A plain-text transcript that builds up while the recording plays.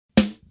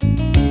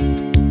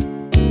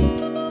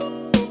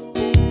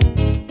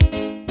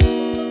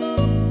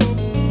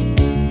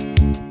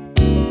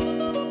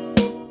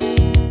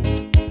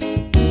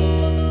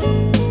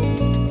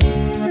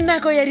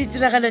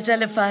ditiragalo tša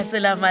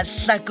lefase la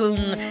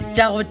mahlakong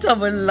tša go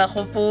tobolla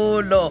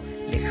kgopolo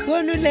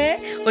lekgono le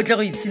o tle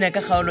go ipsina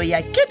ka kgaolo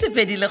ya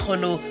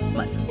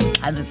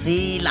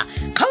 2056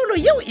 kgaolo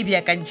yeo e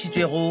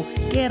beakantšhitšwego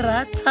ke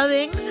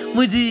Rathabeng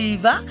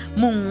Modiba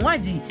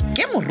mongwadi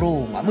ke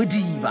Morongwa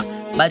Modiba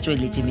ba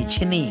tšweletše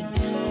metšhineng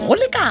go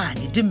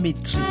lekane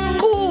Dimitri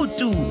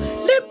Kutu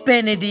le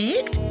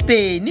Benedict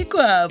Beni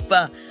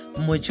Kwapa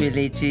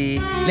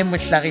motšweletše le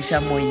mohlagiša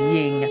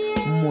moyeng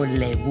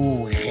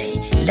Moleboge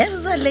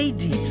Levza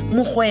Lady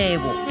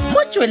Mokgwebo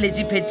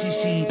motšweletše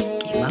phetiši ke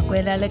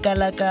Makwela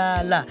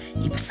Lekalakala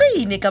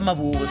ipseine ka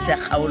mabose a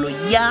kgaolo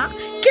ya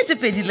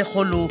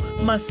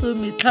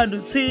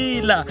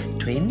 2056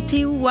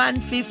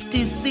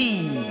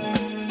 2156.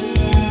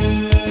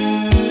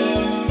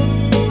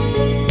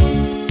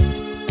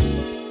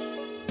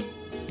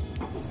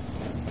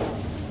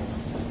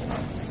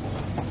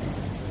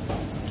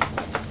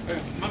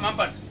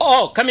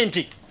 Oh, come in,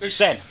 T.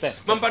 Sen.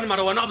 Mampane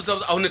mara wana ga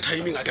a one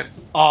timing again.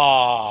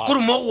 Oh. Gore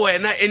mo go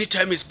wena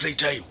anytime is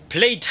playtime.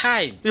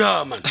 Playtime.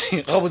 Yeah man.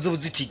 Ga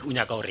botse T o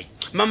nyaka hore.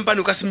 Mampane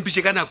o ka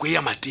sempitše ka nako e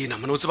ya matina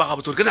man o tseba ga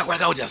botse ke nako ya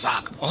ka go dia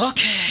saka.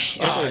 Okay.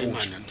 Ai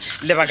man.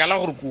 Le baka la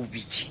gore go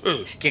bitse.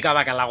 Ke ka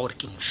baka la gore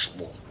ke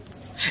moshomong.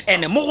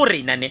 Ene mo go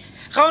rena ne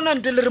ga ona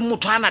ntwe le re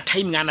motho ana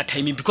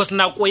timing because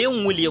nako ye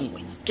nngwe le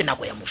nngwe ke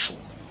nako ya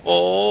moshomo.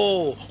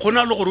 Oh,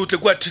 gona le gore o tle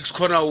kwa tax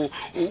corner o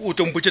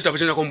tempotse taba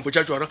tsena go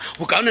mpotsa tswana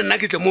go ka nna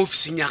ke tle mo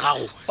ofising ya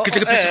gago ke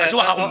tle ke phethagatse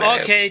wa gago mme.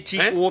 Okay, T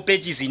o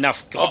page is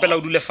enough. Ke gopela o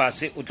dule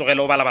fase o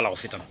tlogela o balabala go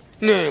feta.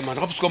 Ne man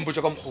ga botse ka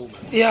mpotsa ka mogoma.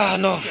 Yeah,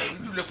 no.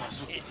 Dule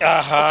fase.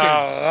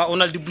 Aha,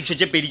 ona le diputso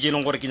tše pedi tše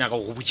leng gore ke nyaka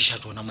go botšiša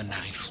tsona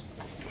monnageso.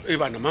 E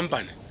bana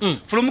Mampane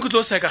folo mo ke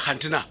tlo sa ka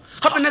kgantina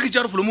gape nna ke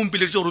tša re folo mo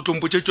mpiletse gore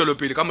tompotse tswelo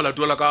pele ka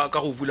molato la ka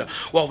go bula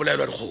wa go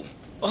bolaelwa dikgomo.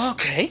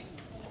 Okay,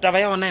 taba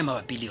ya ona e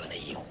mabapi le yona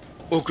eo.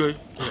 Okay.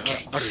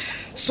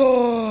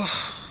 So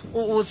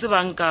o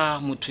tsebang ka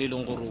motho e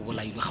leng gore o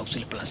bolailwe gausi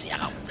le polase ya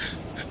gago?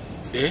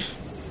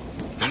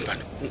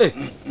 Mampane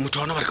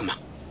motho ona ba re kama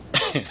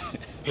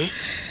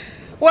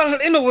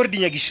well e no gore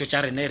dinyakišišo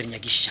tša rena e re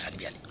nyakišiša gane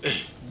bjale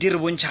di re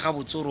bontšha ga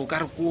botse gore o ka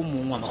re ko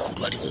mongwe wa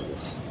mahudu a dikgomo.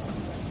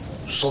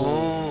 So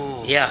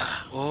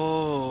yeah.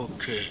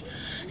 Okay.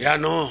 Ya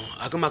no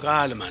a ke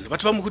makale man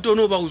batho ba mohuto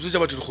ono ba go tsutsa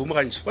batho dikgomo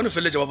gantši ba no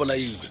feleletša ba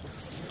bolailwe.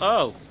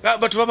 Oh,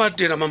 batho ba ba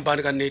tena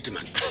Mampane ka nnete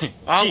man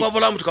a go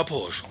bola motho ka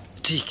phosho.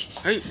 Tiki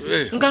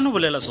nka no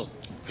bolela so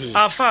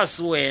a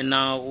fase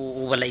wena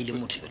o bolaile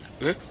motho yona?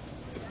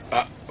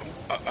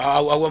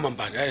 A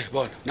Mampane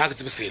bona nna ke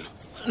tsebe selo.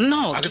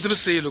 No, a ke tsebe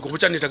selo go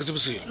botša nnete a ke tsebe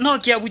selo. No,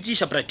 ke a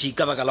botšiša pratic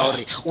ka baka la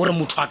gore o re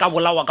motho a ka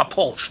bolawa ka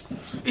phosho.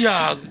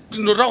 Ya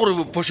no ra gore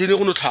phosho ene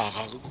go no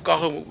tlhaga ka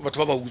batho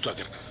ba ba utswa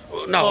kere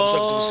na go botša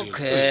ke tsebe selo.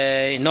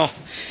 Okay, no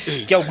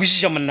ke a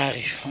kwešiša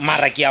monnageso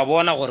mara ke a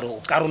bona gore o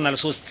ka rona le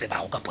seo se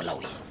tsebago ka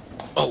polaweng.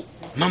 Oh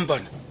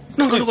Mampane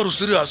nna nka no ka re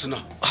serious na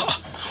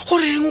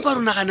gore eng o ka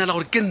rona ganela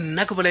gore ke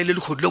nna ke bolaile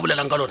lekgodi le o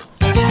bolelang ka lona.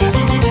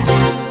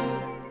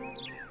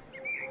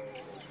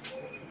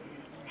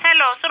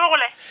 Hello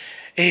Serogole.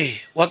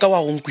 Wa ka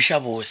wa go nkwiša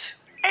bose.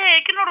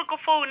 Ke no re ko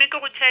phone ke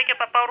go check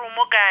papa o re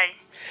mo kae.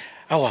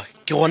 Awa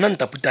ke gona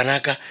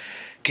ntaputanaka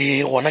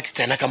ke gona ke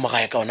tsena ka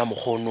mogae ka ona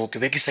mogono ke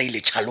be ke sa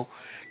ile tšhalo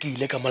ke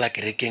ile ka mola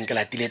kerekeng ke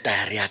latile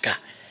tayare ya ka.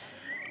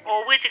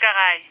 O boetse ka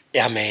gae?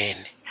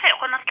 Amen.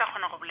 Gona se tla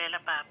kgona go bolela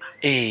papa.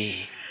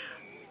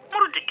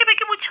 Moruti ke be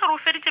ke motšharo o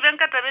feditše beng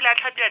ka tabele a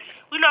tlhapiadi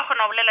o ile a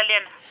kgona go bolela le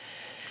yena?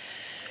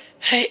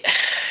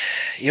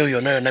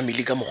 Yona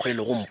mele ka mokgwa e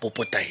le go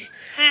mpopotae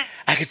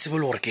a ke tsebe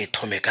le gore ke e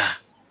thome ka.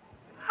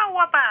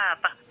 Aowa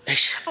papa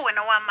gape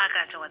wena wa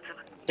makatša wa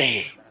tseba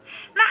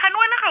nagane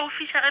wena ga o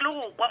fišagele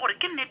go kwa gore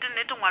ke nnete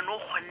ngwana o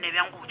kgonne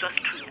bjang go utswa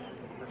sethunya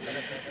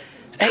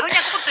ga o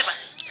nyaka go tseba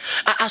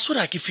a sore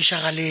a ke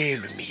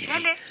fišagalelwe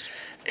mele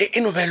e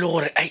no ba e le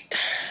gore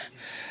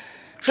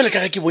jale ka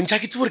ge ke bontšha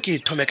ke tsebe gore ke e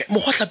thome ka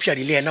mokgwa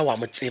tlhapiadi le yena wa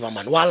mo tseba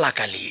mane wa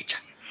lakaletša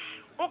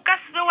o ka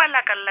sebe wa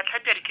lakalela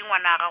tlhapiadi ke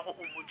ngwana a gago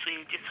o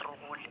motswetse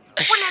Serogole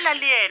bolela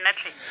le yena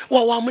tle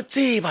wa mo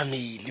tseba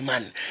mele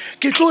man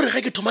ke tlo re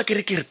ge ke thoma ke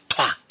re ke re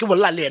thwa ke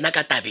bolela le yena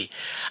ka tabe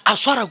a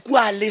swara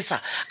kua a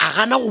lesa a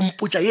gana go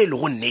mpotša ye le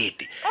go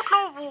nnete o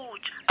tlo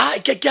botša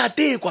ke a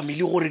tekwa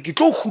mele gore ke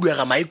tlo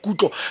hudega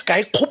maikutlo ka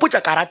e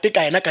kgopotša karate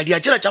ka yena ka dia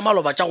tšela tša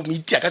maloba tša go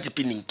meitia ka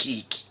spinning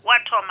cake wa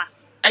thoma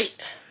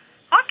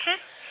okay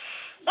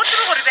o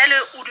tsebe gore bjale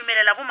o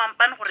dumelela bo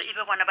Mampane gore e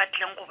be bona ba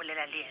tlileng go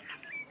bolela le yena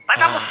ba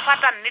tla go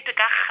fata nnete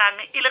ka kgang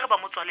e le ge ba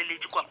mo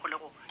tswaleletše kwa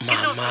kgolego ke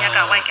seo se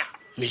nyaka wa ka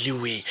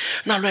melewe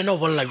na le wena o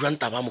bolela jwang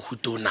taba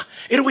mohutona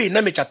e re o e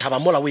nametša thaba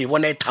mola o e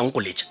bona e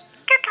thankoletša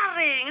ke tla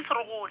reng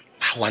Serogole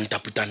wa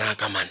ntaputana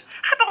ka man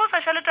gape go sa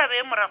šale tabe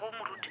e morago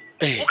moruti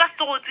o ka se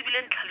go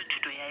tsebile ntlha le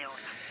thuto ya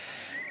yona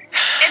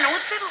ene o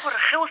tsebe gore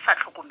ge o sa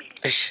tlhokomele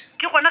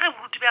ke gona ge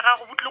boruti bja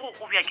gago bo tlile go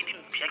gobja ke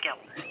dimpša ke a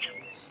go botša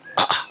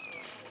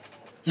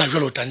na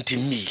jalo o tante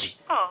mmele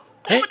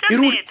e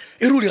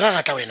re o di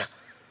gagatla wena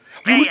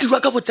boruti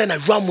jwa ka botsena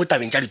jwa mo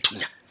tabeng tša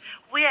dithunya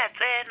bo ya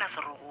tsena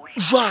Serogole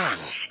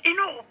jwang e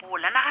no go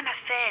bola nagana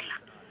fela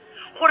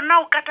gore na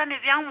o katane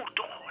bjang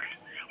moruti gore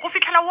go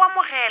fitlhela o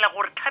amogela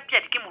gore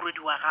Tlhapiadi ke morwedi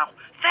wa gago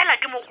fela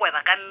ke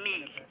mogweba ka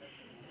mmele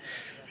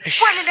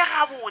kwa le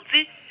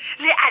gabotse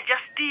le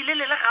adjustile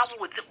le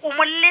gabotse o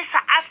mo lesa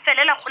a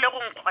felela kgole go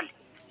nkgole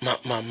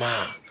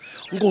mama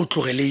nko o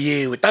tlogele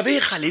yewe tabe e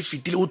gale e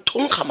fetile o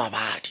thonkga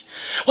mabadi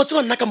o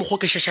tseba nna ka mokgwa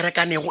ke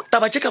shasharakanego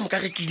taba tse ka moka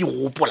ge ke di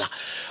gopola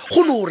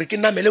go ne gore ke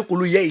namele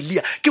koloi ya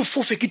Aiiii ke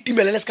fofe ke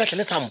timelele se ka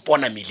tlhale sa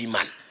mpona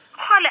melimane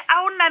gole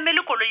a o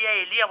namele koloi ya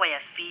Aiiii wa ya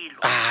filo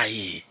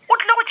ai o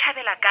tle go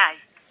tšhabela kae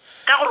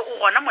ka gore o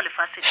gona mo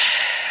lefaseng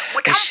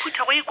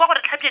mothamphuta go ikwa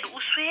gore Tlhapiadi o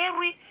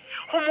swerwe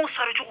go mo o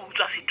swaretse go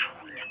utswa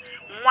sethunya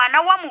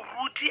ngwana wa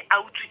moruti a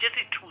utswitse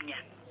sethunya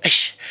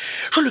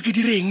jalo ke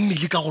direng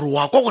mmele ka gore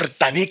wa kwa gore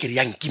tabe ke re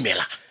ya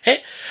nkimela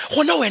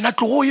gona wena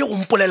tlogo ye go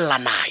mpolelela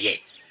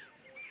naye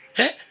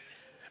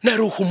na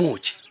re o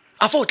humotse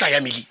a fa o tla ya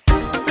meli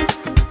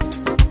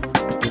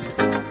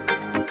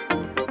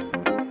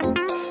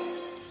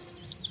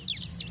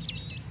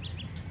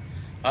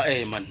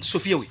man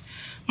Sophia we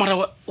mara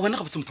wena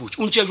ga botsempotse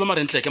o ntse a jwa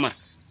mara ntle ke mara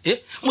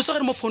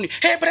mosagare mo phone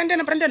hey Brandon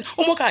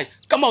o mo kae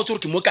ka maotso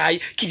re ke mo kae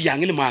ke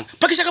diang le mang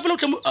pa ke shaka pela o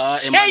tle mo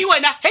hey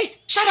wena hey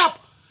shut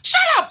up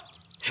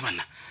he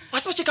bana wa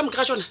se ba tsheka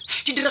mka jona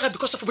di direga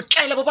because of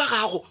botlaela bo ba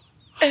gago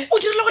o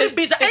direla go le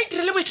biza e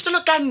direle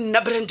boitshelo ka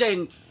nna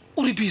Brandon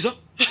o re biza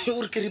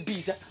o re ke re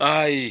biza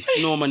ai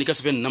no man ka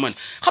se ben nna man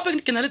gape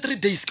ke na le 3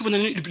 days ke bona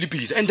le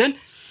biza and then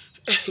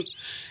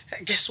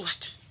guess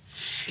what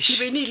ke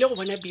be ni ile go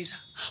bona biza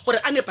gore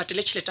a ne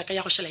patele tšhelete ka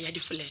ya go shela ya di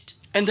flat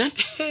and then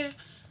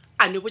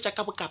a ne botsa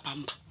ka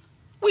bokapampa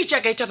o itša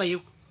ka etaba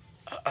yeo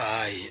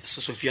ai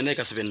Sophia na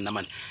ka se ben nna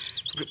man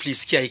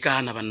please ke a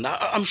ikana banna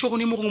I'm sure go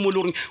ne mo go mo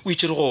le gore o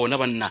itse re gona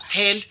banna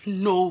hell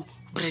no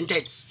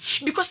Brandon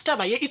because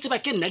taba ye itse ba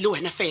ke nna le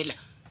wena fela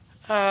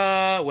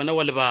wena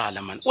wa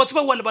lebala man wa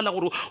tseba wa lebala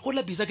gore go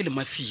la biza ke le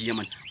mafia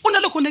man o na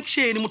le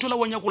connection motho la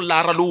wanya go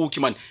lara loki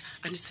man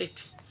ani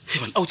tshepe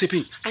hey man a o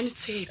tsepeng ani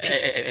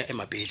tshepe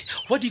mabele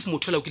what if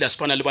motho la o kile a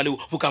spana le ba le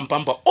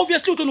bokampampa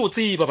obviously o tlo no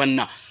tseba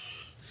banna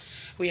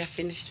we are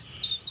finished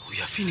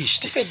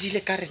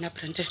fedile ka rena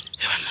Brandon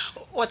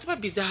wa tseba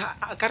biza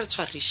a ka re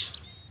tshwarisha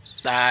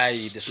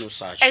there's no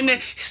such and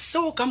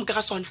so come ka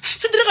sona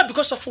se direga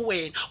because of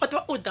wena wa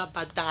taba o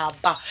daba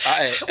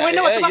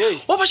wena wa taba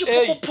o ba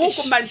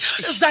shipoko man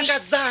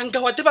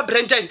zanga wa taba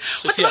Brandon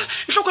wa taba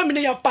nhloko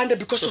mina ya panda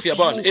because of Sophia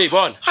bon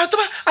bon ha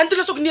taba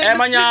antile so kunia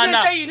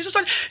manyana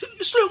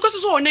silo nkosi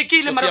so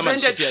honekile mara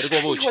Brandon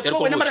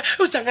wena mara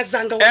o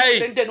zanga wa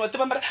Brandon wa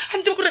taba mara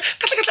antile kure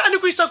katla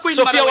ane go isa kwini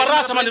mara Sophia wa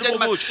rasa man le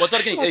boboch wa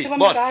tsarking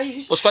bon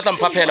o skwatla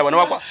mphaphela wena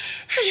wa kwa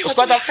o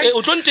skwatla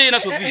o tlontena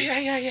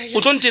Sophia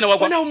o tlontena wa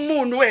kwa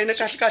munhu wena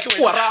kahle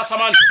wena wa rasa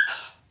man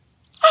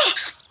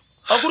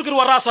a ku ri ke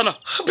wa rasa na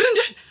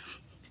Brandon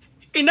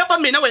ina pa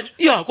mina wena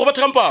ya ko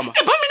batha mpama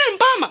ba mina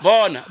mpama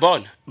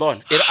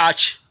bona e re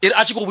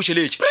arch go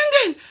busheletse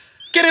Brandon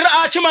ke re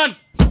arch man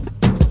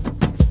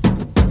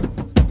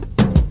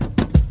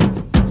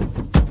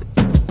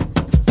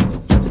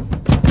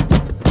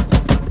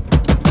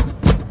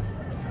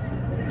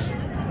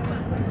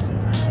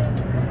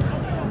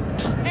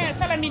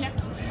Salamina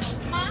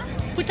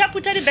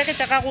puta di beke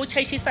tša gago o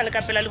tšhaišisa le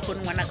ka pela le kgone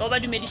ngwana ka o ba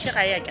dumediše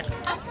gae ya kere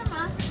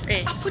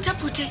a puta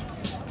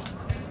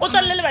o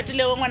tswalele le bati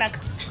leo ngwanaka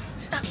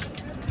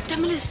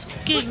Damilis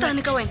o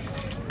stane ka wena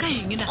ka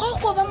eng na go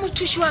ko ba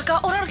mothuši wa ka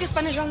o ra re ke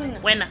Spanish jang nna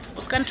wena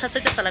o se ka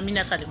nthasetša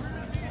Salamina sa lemo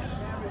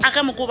a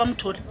ka moko ba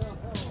mothole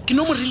ke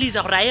no mo release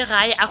gore a ye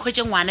gae a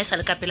khwetse ngwana e sa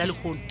le ka pela le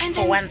kgone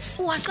for once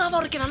o a qaba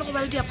gore ke na le go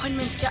ba le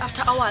di-appointments tša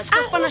after hours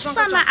ka Spanish jang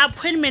ka sana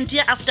appointment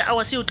ya after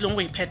hours yo tlong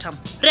go ipheta mo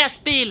re a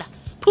spela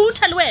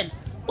phuta le wena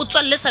o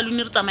tswalle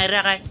salone re tsamaye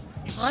re gae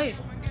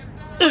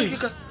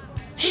gae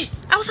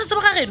a o sa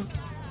tseba ga geno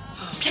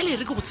pjale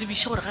re ke go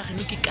tsebiše gore ga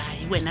geno ke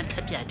kae wena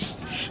Tlhapiadi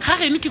ga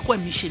geno ke kwa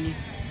missioneng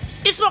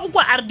e se ba go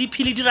kwa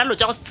RDP le diralo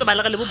tša go se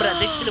tsebalega le bo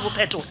Brazil le bo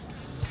Phetola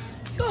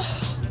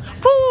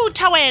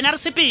phuta wena re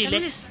sepele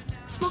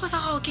smoke sa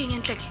gago ke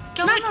eng entleke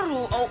ke bona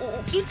gore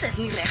o itse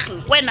se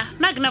niregeng wena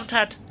nna ke na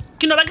bothata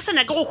ke no ba ke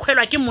senya ke go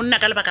kgwelwa ke monna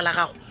ka lebaka la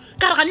gago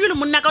ka re gane le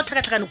monna ka o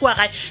tlhakatlhakane kua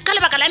gae ka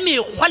lebaka la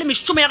mekgwa le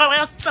mešomo ya gago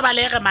ya se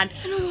tsebalege mane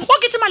o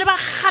ke tsema le ba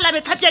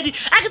galabe Tlhapiadi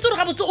a ke tse gore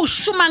gabotse o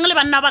šomang le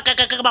banna ba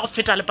kakaka ba go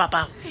feta le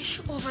papago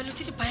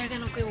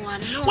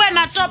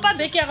wena topa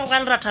beke ya gago ga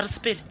lerata re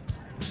sepele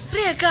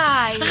re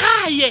kae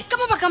gae ka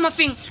mabaka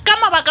mafeng ka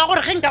mabaka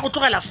gore ge nka go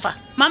tlogela fa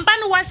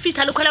mampane wa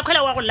fitlha le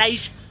kgwela wa go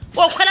laiša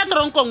o kgwela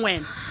toronkong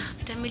wena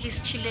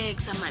Damilis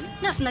chilexa man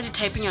nna sena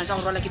di-typing tša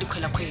go rwala ke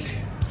dikgwela-kgwele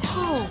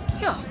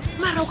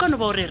mara o ka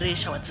no ba o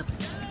rereša wa tseba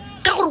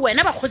ka gore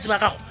wena bakgotsi ba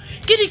gago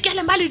ke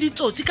dikelema le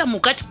ditsotsi ka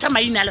moka tša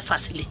maina a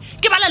lefase le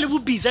ke bala le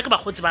bobiza ke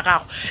bakgotsi ba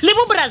gago le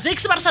bo Brazil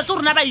ba re sa tse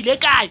rona ba ile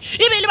kae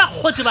e be le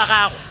bakgotsi ba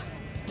gago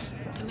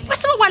wa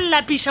tseba wa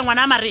llapiša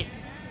ngwana a mare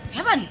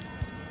heaven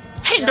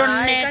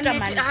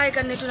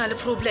ka nnete o na le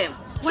problem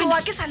so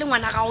wa ke sa le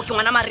ngwana gago ke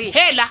ngwana Maria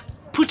hela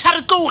phutha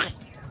re tloge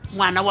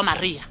ngwana wa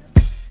Maria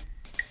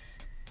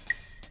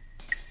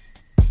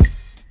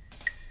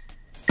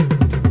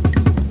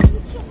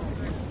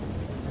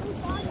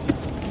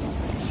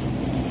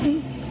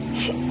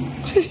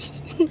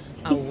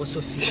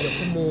Sophia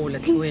go mola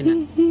tle wena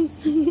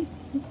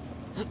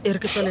e re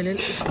ke tswalele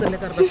festele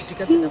ka re ba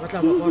fitika tsela ba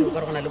tla ba bona ka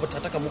re gona le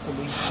bothata ka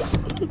mokoloisa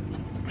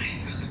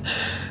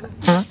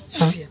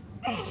Sophia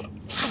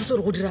ga botse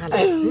re go diragala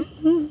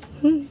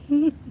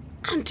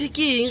kante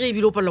ke eng ge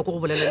ebile o palela ko go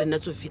bolela le nna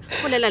Sophia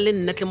bolela le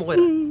nna tle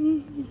mogwera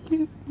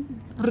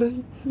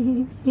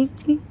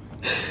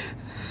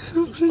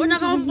o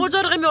nyaka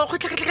gompotsa gore ge mego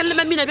kgotlhatlhatlha le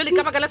mamina bjale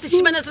ka baka la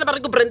sešimane se le ba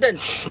re ke Brandon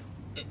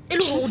e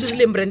le gore o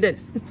dirileng Brandon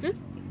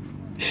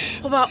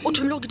goba o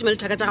thomile go kitima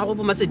lethaka tša gago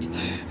bo Masedi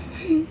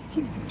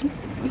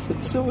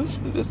seo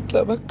se be se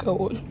tla ba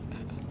kaone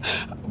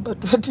but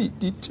what he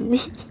did to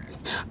me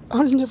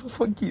I'll never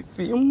forgive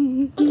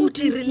him. o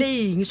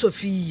dirileng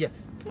Sophia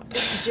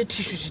tše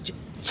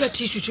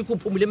thišu tše ko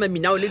phomole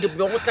maminao le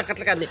dikgo go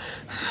tlakatlakane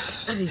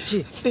a re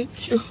tše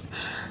Thank you.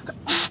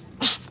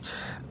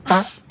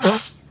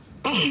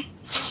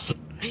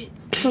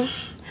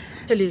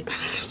 tele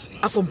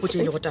a kompotse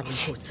e le go taba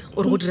mpotsa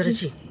o re go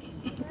diregetseng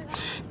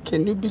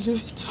Can you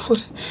believe it? For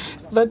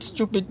that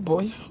stupid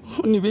boy,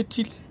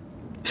 bethile.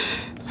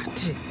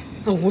 ate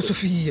a go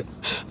Sophia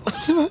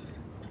Tseba?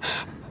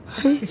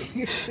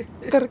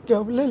 Ka re ke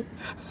a bolela.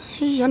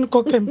 Ya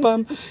nkoka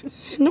mpama.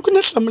 Ne ko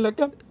na hlamela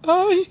ka.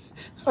 Ai,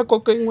 a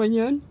koka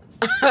ngwanyana.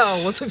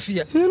 a go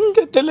Sophia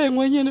Nketela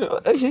ngwanyana.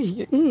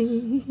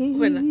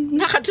 wena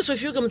nna gate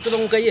Sophia ka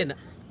motsebang o ka yena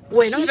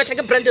wena o betha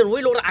ke Brandon o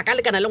ile gore a ka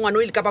lekana le ngwana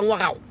o ile ka bang wa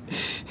gago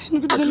Ne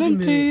ko tsela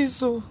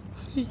mpiso.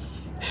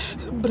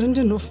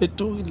 Brandon o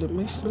fetogile,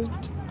 my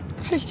friend.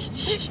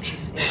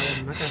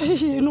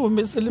 No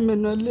mesele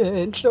meno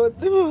le entle wa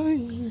tseba.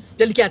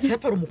 bjale ke a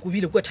tshepa gore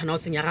mokobile ko thana o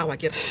seng ya gago a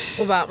kere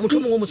goba motho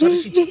mongwe o mo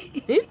tshwarešitše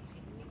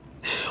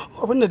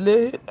Bona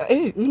le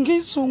nge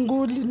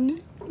isongole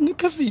ni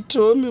ka se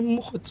ithome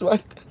mogotsi wa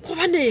ka.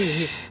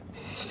 gobaneng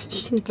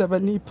Ni tla ba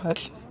ni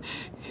iphatla.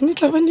 Ni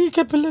tla ba ni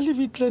ikepela le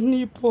bitla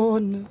ni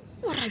ipona.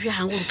 o ra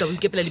bjang gore o tla o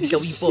ikepela le bitla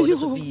o ipona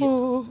Sophia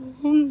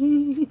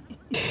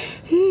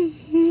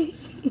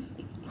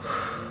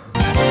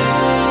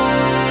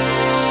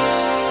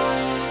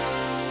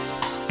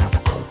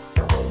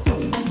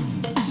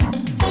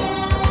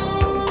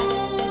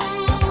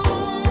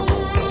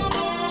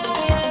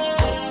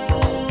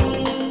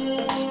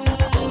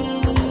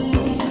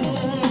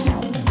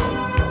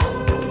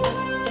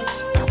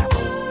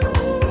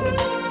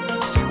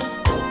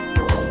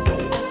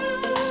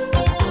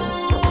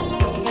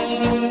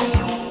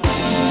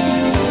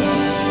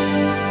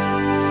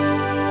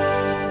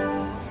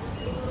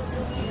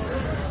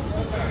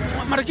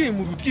Mara ke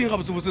moruti ke ga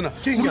botse botsena.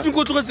 Moruti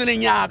go tloga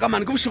tseleng ya ka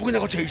man ke boshego nya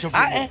go tšhaisha fo.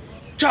 a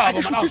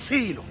ke šote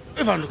selo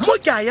mo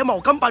ke a ema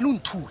o kampane o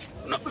nthule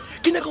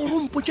ke nyaka gore o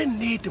mpotse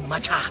nnete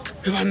mmatšhaka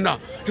Banna.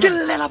 ke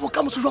llela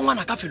bokamoso jwa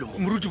ngwana ka felo mo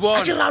Moruti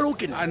bona. a ke ralo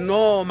ke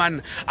No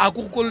man, a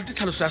go go le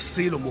tlhaloso ya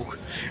selo mo.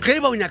 Ge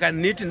ba o nyaka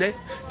nnete ne,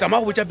 tsama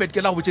go botsa bet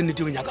ke la go botse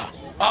nnete o nyaka.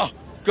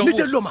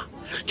 nnete loma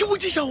ke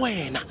botsiša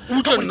wena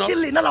Botsa ka gore nna. ke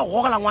lena la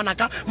gogela ngwana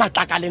ka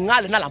matlakaleng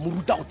a lena la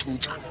moruta go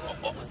thuntšha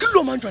ke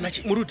lomang tswana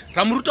tše Moruti,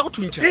 ra moruta go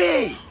thuntša.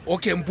 ee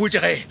Okay, mpotse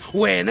ge.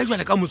 Wena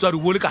jwale ka motswadi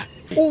o le kae?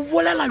 o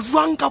bolela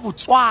jwang ka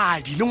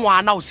botswadi le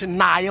ngwana o se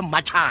naye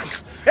mmatšhaka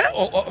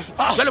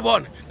Jwale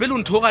bona, pele o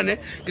nthogane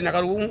ke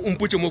nyaka gore o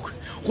mpotse mo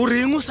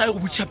gore eng o sa ye go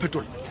botšiša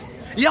phetola.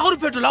 Ya gore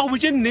phetola go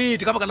botse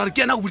nnete ka baka la gore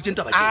ke ena go botseng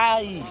taba tše.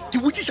 ai ke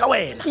botsiša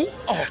wena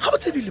ga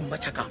botsebile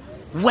mmatšhaka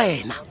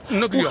wena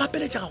Nna ke o yo.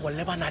 gapeletšega go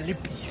lebana le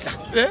pisa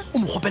Eh? o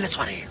mo gopele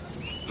tshwarelo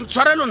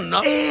Tshwarelo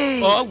nna.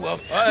 Ee. Ka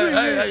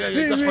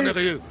se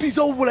kgonege eo.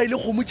 pisa o bolaile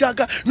kgomo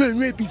jaaka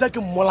nwenwe pisa ke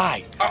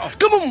mmolai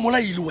ke mo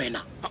mmolaile wena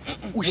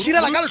o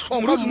širela ka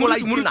letlhokwa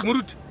mmolaitena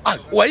Moruti,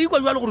 wa ikwa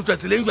jwale gore o tswa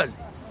tseleng jwale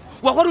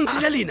wa gore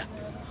ntshela leina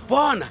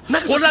bona Nna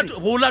ke tswa tseleng.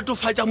 go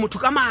latofatša motho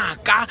ka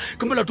maaka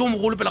ke molato o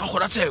mogolo pele ga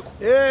kgoratsheko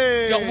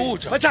ke a go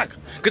botsa Matšhaka.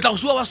 ke tla go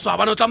sua wa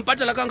swabana o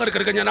tlampatela ka nkare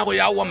kerekanyana go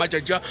ya wa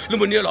matšatša le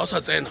moneela o sa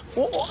tsena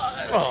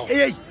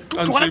ei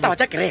tlogela taba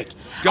tša kereke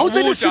Ke ga a o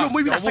tsene botsa, selo mo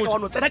ke ebile a a sa ka botsa.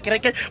 wano tsena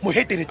kereke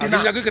mohetenetena A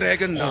ke nyake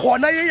kereke nna.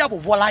 gona ye ya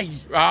bobolai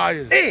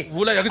ee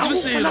Bolai, ha ke tsebe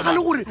selo, kgonagale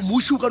man. gore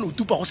moši o ka ne o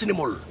tupa go sene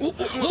mollo O-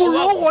 mollo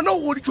o gona o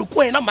goditswe ko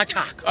wena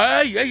mmatšhaka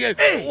ei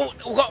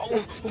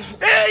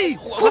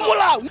go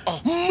molao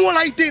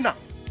mmolaitena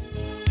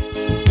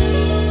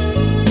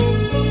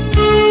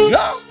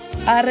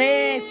a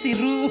re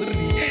tseruri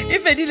e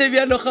fedile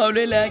bjalo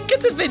kgaolo ela ke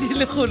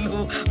tefedile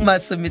kgolo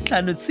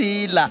masometlhano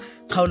tshela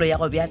kgaolo ya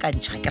go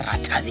beakantšha ke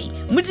rathabeng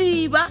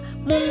modiba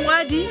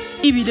mongwadi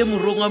ebile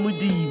morongwa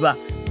modiba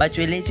ba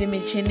tsweletše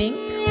metšhineng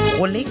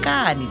go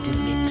lekane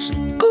Dimitri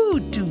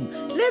kutu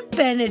le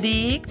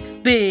Benedict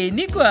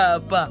Beny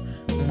Kwapa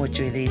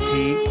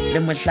motsweletši le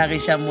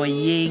mohlagiša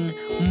moyeng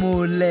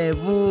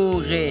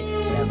Moleboge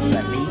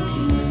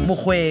Labzaleti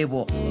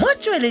mokgwebo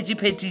motsweletši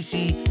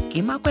phetiši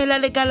ke Makwela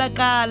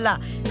Lekalakala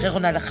ge go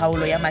na le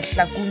kgaolo ya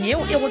mahlakong yeo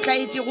e go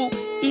tlaetšego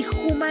e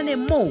humane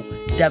mo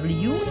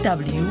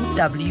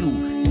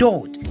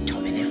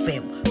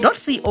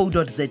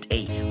www.tobelfm.co.za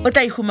o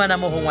tla e humana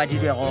mo go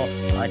ngwadilwego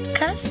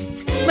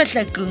podcast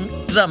mahlakong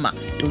drama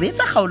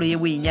tobetsa kgaolo ye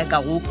o e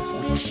nyakago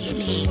o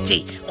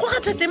theeletše go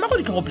kgathatema go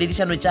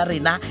ditlhogopoledišano tša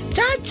rena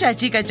tša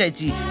tšatši ka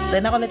tšatši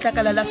tsena go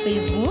letlakala la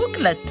Facebook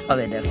la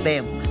Thobel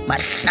FM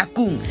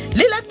mahlakong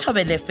le la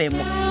Thobel FM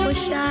go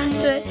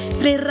šate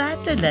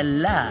lerato la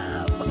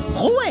love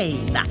go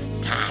wena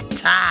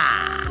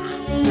thata.